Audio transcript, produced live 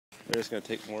They're just gonna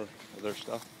take more of their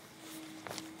stuff.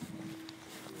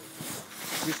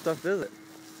 Whose stuff is it?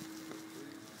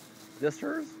 Just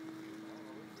hers?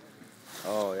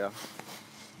 Oh, yeah.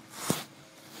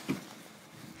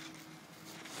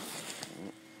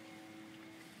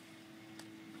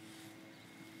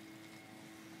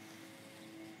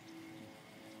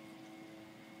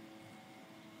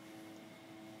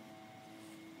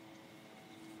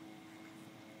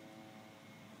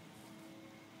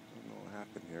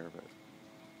 Here, but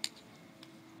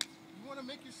you want to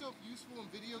make yourself useful and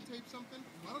videotape something?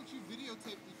 Why don't you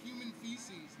videotape the human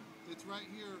feces that's right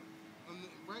here,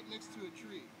 right next to a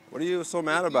tree? What are you so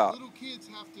mad about? Little kids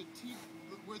have to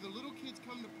where the little kids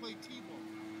come to play t-ball.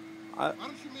 Why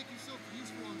don't you make yourself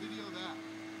useful and video that?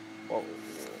 Well,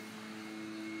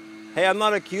 hey, I'm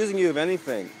not accusing you of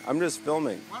anything. I'm just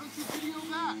filming. Why don't you video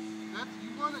that?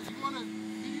 You wanna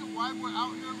video why we're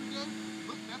out here every day?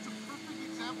 Look, that's a perfect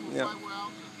example of why we're out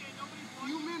here.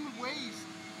 Human waste,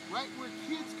 right where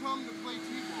kids come to play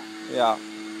t-ball. Yeah.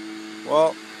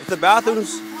 Well, if the bathroom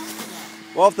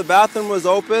was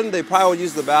open, they probably would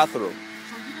use the bathroom.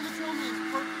 So you're gonna tell me it's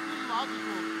perfectly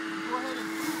logical to go ahead and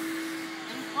poop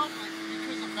in public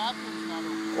because the bathroom's not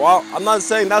open? Well, I'm not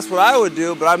saying that's what I would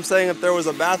do, but I'm saying if there was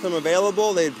a bathroom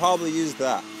available, they'd probably use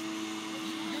that.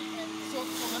 So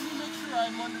let me make sure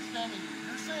I'm understanding you.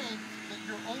 You're saying that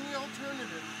your only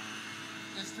alternative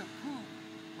is to poop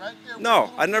right there.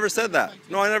 No, I never said that.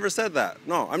 No, I never said that.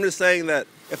 No, I'm just saying that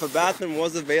if a bathroom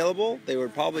was available, they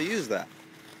would probably use that.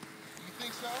 You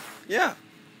think so? Yeah.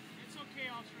 It's okay,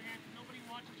 Officer Hampton. Nobody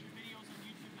watches your videos on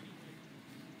YouTube anyway.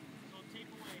 So tape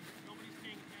away. Nobody's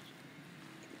paying attention.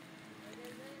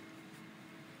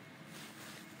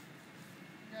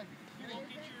 You won't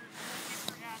get your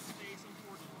ad space,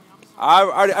 unfortunately. I'm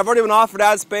sorry. I've already been offered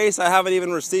ad space. I haven't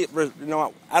even received.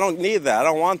 I don't need that. I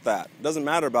don't want that. It doesn't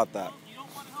matter about that. You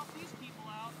don't want to help these people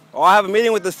out. Oh, I have a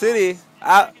meeting with the city.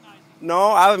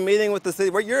 No, I have a meeting with the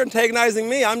city. You're antagonizing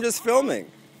me. I'm just filming.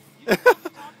 You don't want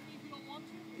to talk to me if you don't want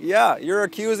to? Yeah, you're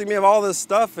accusing me of all this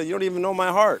stuff, and you don't even know my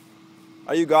heart.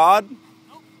 Are you God?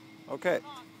 Nope. Okay.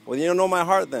 Well, you don't know my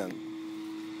heart then.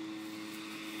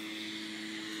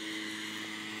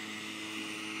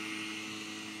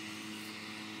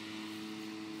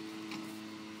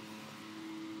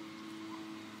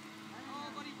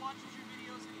 Nobody watches your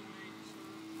videos anyway, sir.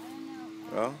 I don't know.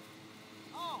 Well.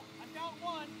 Oh, I found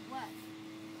one. What?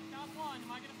 I found one.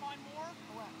 Am I going to find more?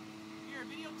 Or what? Here,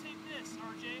 videotape this,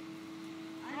 RJ.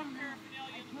 I Drug don't know.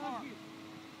 paraphernalia in the told car. you.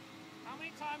 How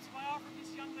many times have I offered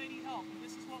this young lady help? And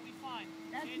this is what we find.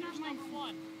 That's Okay, not there's my... number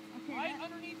one. Okay, Right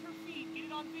underneath her feet, get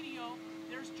it on video,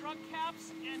 there's drug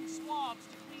caps and swabs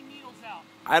to clean needles out.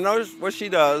 I know what she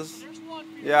does. So there's one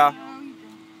for you. Yeah. No, you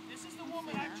don't. This is the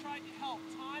woman I've tried to help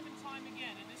time and time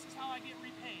again, and this is how I get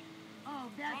repaid.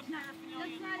 Oh, that's not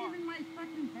even my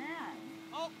fucking bag.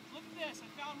 Oh, look at this. I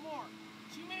found more.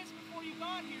 2 minutes before you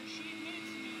got here, she admitted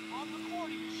to me on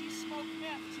recording that she smoked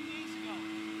meth 2 days ago.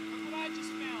 Look what I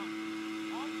just found.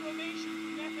 On probation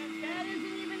for methamphetamine. That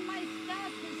isn't even my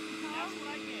stuff, Mr. Tom. That's what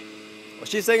I get. Well,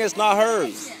 she's saying it's not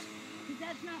hers. Because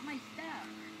that's not my stuff.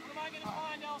 What am I going to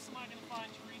find else am I going to find,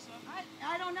 Teresa?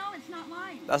 I don't know. It's not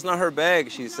mine. That's not her bag,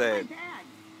 she's It's saying. not my bag.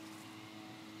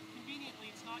 Conveniently,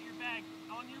 it's not your bag.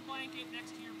 On your blanket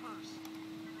next to your purse.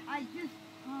 I just...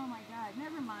 Oh, my God.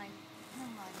 Never mind.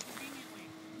 Never mind. Conveniently.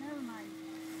 Never mind.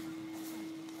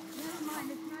 Never mind.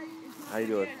 It's not... How you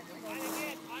doing?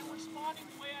 Again, I'm responding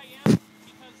the way I am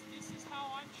because this is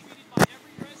how I'm treated by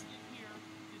every resident here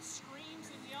that screams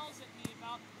and yells at me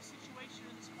about the situation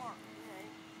in this park.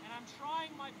 And I'm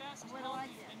trying my best to help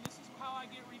you, and this is how I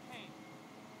get repaid.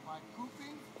 By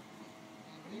pooping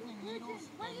and leaving needles.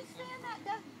 Why are you saying that?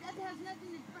 That has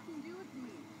nothing to fucking do with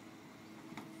me.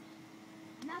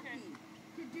 Nothing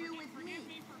to do with me. Forgive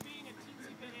me for being a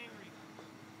teensy bit angry.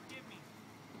 Forgive me.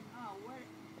 Oh, what?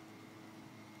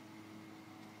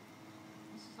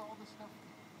 This is all the stuff.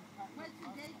 What's the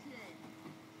date today?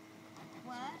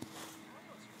 What?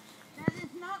 That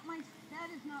is not my. That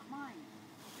is not mine.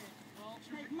 Well,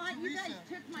 You guys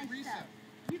took my stuff.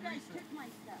 You guys took my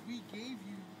stuff. We gave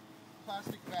you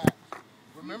plastic bags.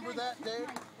 Remember that day?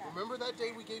 Remember that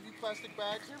day we gave you plastic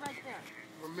bags? They're right there.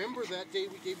 Remember that day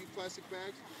we gave you plastic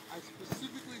bags? I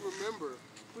specifically remember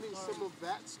putting some of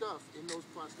that stuff in those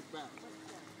plastic bags.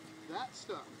 That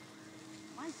stuff.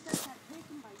 My stuff got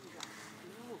taken by you guys.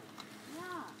 No.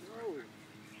 Yeah. No.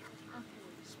 Okay.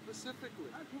 Specifically.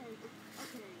 Okay.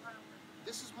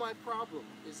 This is my problem,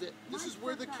 is that this is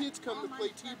where the kids come to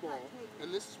play t-ball,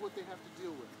 and this is what they have to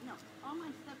deal with. No, all my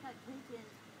stuff got taken,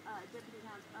 Deputy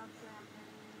Officer Hampton.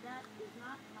 That is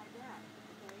not my bag,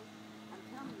 okay? I'm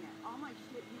telling you, all my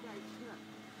shit you guys took.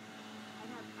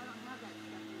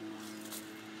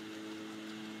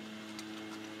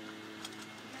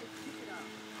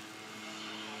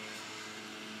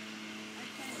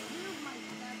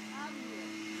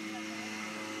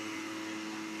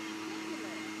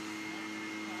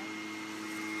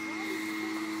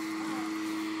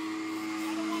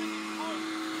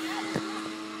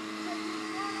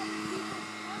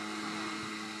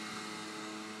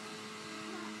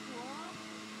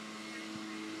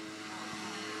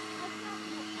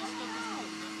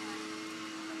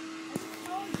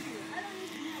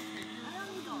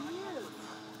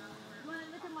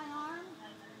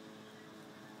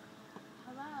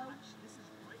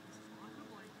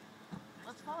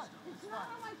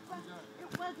 am I supposed to? It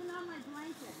wasn't on my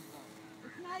blanket.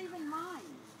 It's not even mine.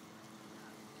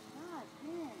 God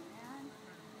dang, man.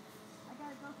 I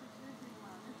gotta go for surgery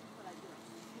tomorrow. This is what I do.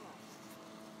 Cool.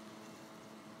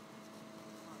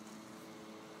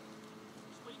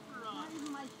 Just wait for, Not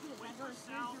even my shit. I go to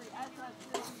surgery. I go to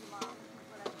surgery tomorrow. This is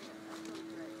what I do. That's really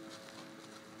great.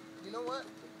 You know what?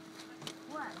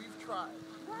 What? We've tried.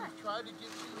 What? We've tried to get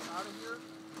you out of here.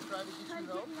 We've tried to get Try you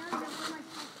to get help. me out of there. Where am I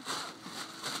supposed to go?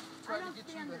 I Tried to don't get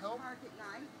stay you in the this help. park at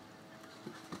night.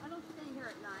 I don't stay here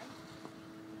at night.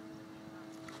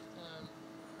 And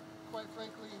quite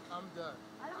frankly, I'm done.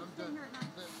 I don't I'm stay done. here at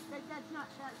night. That's not,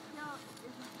 that still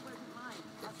wasn't mine.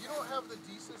 If you don't have the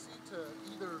decency to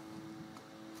either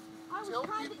I was tell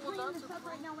trying to people clean not this to up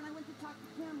right poop, now when I went to talk to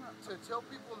Kim. to tell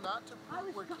people not to I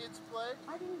poop was where kids play,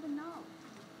 I didn't even know.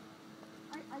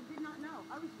 I did not know.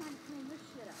 I was trying to clean this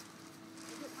shit up.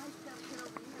 To get my stuff put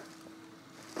over here.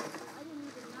 I didn't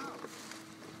even know.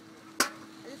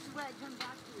 This is why I come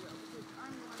back to you, because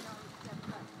I'm the one that always steps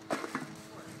up.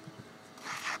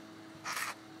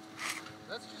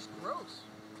 that's just gross.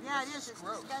 Yeah, That's it is. just It's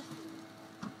gross. disgusting.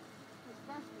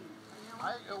 Disgusting. You know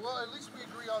what? Well, at least we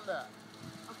agree on that.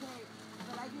 Okay,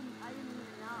 but I didn't even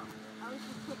know. I was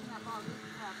just picking up all this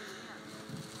crap in here.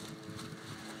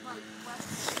 That's why I swept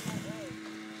it that way.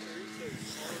 All of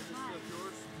this stuff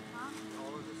yours? Huh?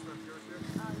 All of this stuff yours here?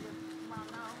 Well,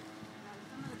 no.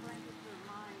 Some of the blankets are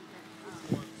mine, but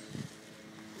Which ones?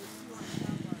 there's two on the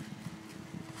top.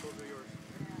 Those are yours.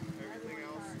 Yeah. Everything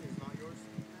else is not yours?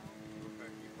 No. Okay.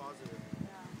 You positive?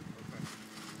 Yeah. Okay.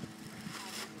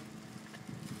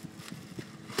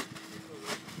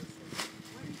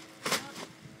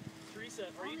 Teresa,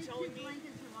 are you Only telling two me?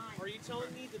 blankets are mine. Are you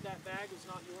telling me that that bag is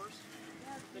not yours?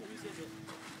 Yes, Then whose is it?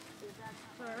 is that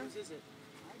Whose is it?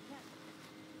 I can't.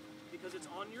 Because it's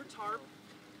on your tarp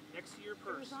next to your It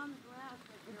purse. was on the grass,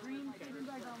 but the green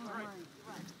bag on All right. mine.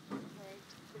 Right. Okay.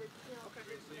 But it's still.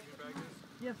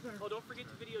 Yes, sir. Oh, don't forget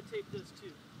to videotape this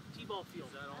too. T-ball field.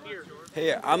 Here.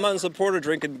 Hey, I'm on support of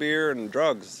drinking beer and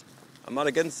drugs. I'm not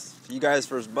against you guys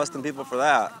for busting people for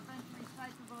that. A bunch of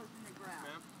recyclables in the grass.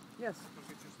 Ma'am? Yes. Come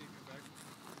get your sleeping bag.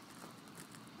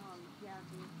 Yeah,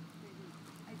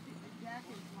 I think the jack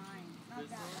is mine. Not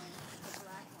that one. The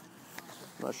black one.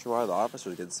 I'm not sure why the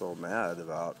officers get so mad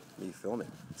about me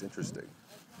filming. It's interesting.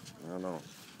 I don't know.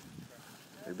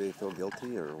 Maybe they feel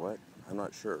guilty or what? I'm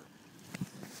not sure.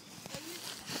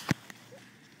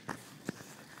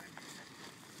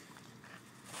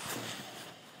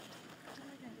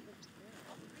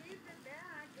 Leave the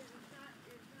bag, 'cause it's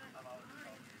not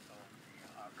mine.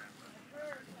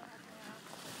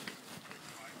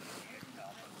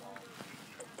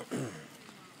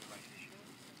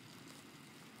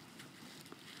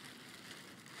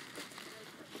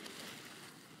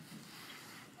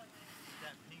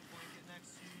 That pink blanket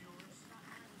next to you yours?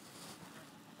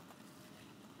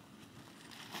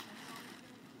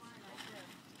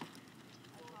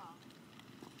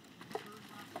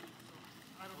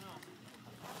 I don't know.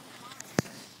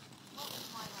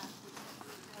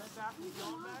 That back in the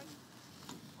yellow bag?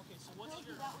 Okay, so what's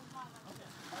yours? Okay,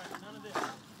 alright, none of this.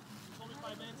 You told me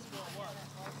 5 minutes ago it was.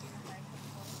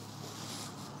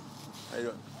 How you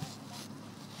doing?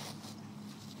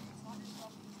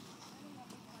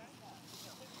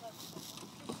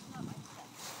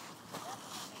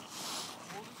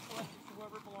 We'll just collect it to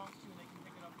whoever it belongs to and they can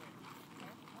pick it up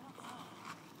later.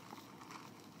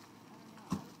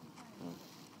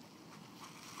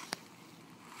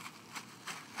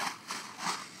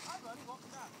 Hi buddy, welcome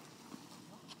back.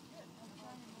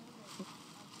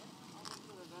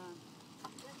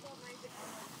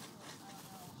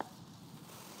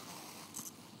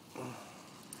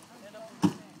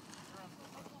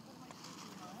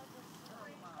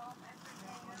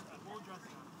 We'll address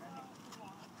that.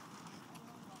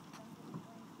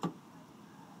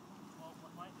 Well,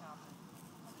 what might happen,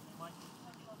 they might just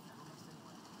take it released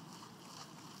anyway.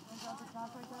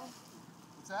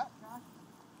 What's that?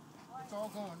 It's all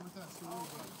going with us. So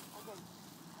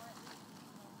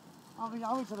I'll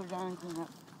wait till they're done and clean up.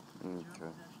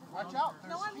 Okay. watch out. There's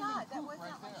No, I'm human not. That poop was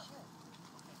right not my there. shit.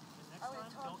 And I next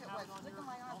would've time, told don't you have it it on was. your, Look at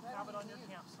my arms. don't I have it don't on your even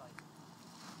use. campsite.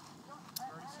 I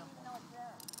don't even know it's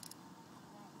there.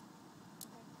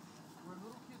 Where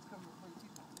little kids come to play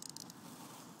people.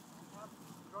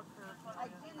 Drug paraphernalia. I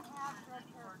didn't have drug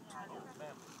paraphernalia.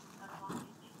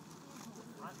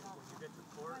 When you get to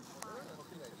court,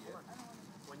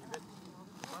 when you get,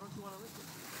 why don't you want to listen?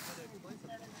 I'm trying to explain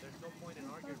something. There's no point in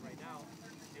arguing right now.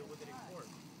 Deal with it in court.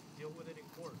 Deal with it in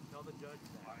court. Tell the judge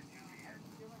that.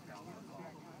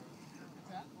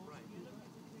 Right.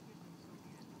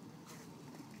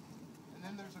 And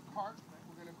then there's a cart.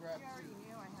 We're going to grab I already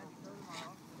knew I had to go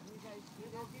tomorrow. You guys do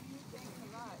this? Thanks a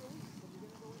lot.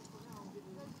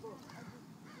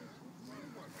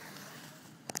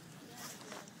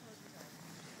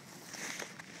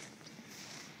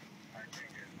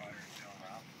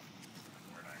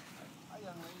 Hi,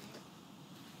 young lady.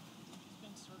 It's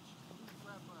been searched.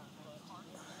 Grab a card.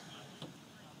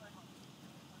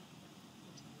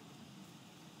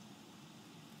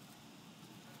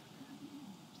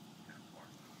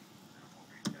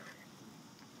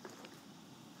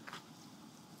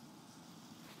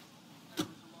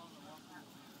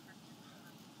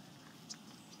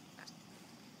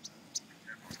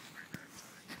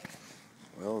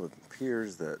 Well, it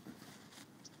appears that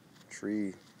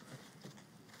Tree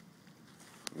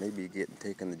may be getting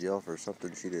taken to jail for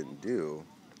something she didn't do,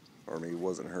 or maybe it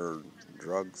wasn't her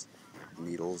drugs,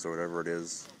 needles, or whatever it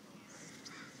is.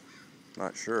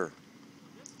 Not sure.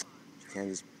 You can't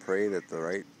just pray that the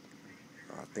right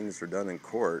things are done in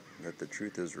court, that the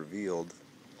truth is revealed.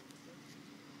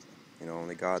 You know,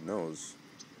 only God knows.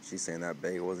 She's saying that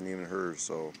bag wasn't even hers,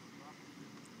 so.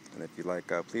 And if you like,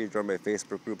 please join my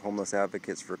Facebook group, Homeless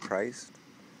Advocates for Christ.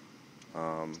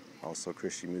 Also,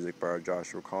 Christian music by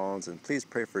R.Joshua. And please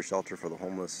pray for shelter for the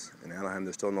homeless in Anaheim.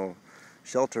 There's still no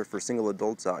shelter for single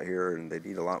adults out here, and they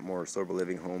need a lot more sober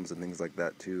living homes and things like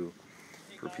that too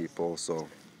for people. So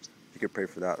if you could pray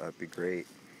for that, that'd be great.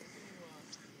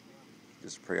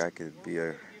 Just pray I could be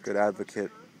a good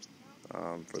advocate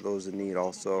for those in need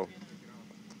also.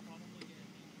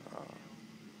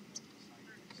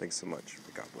 Thanks so much.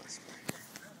 God bless.